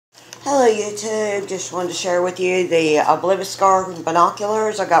Hello YouTube, just wanted to share with you the Obliviscar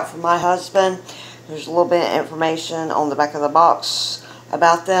binoculars I got from my husband. There's a little bit of information on the back of the box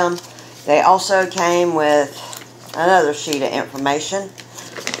about them. They also came with another sheet of information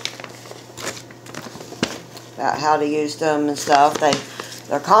about how to use them and stuff.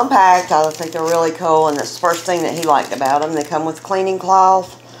 They're compact. I think they're really cool, and that's the first thing that he liked about them. They come with cleaning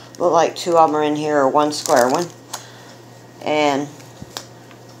cloth. Look like two of them are in here, or one square one. And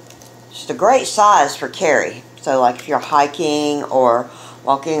just a great size for carry. So like if you're hiking or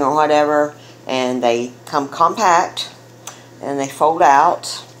walking or whatever, and they come compact and they fold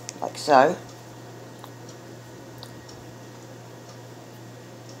out like so.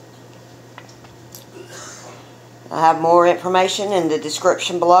 I have more information in the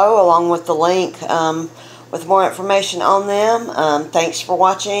description below, along with the link with more information on them. Thanks for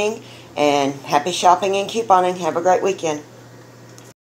watching, and happy shopping and couponing. Have a great weekend.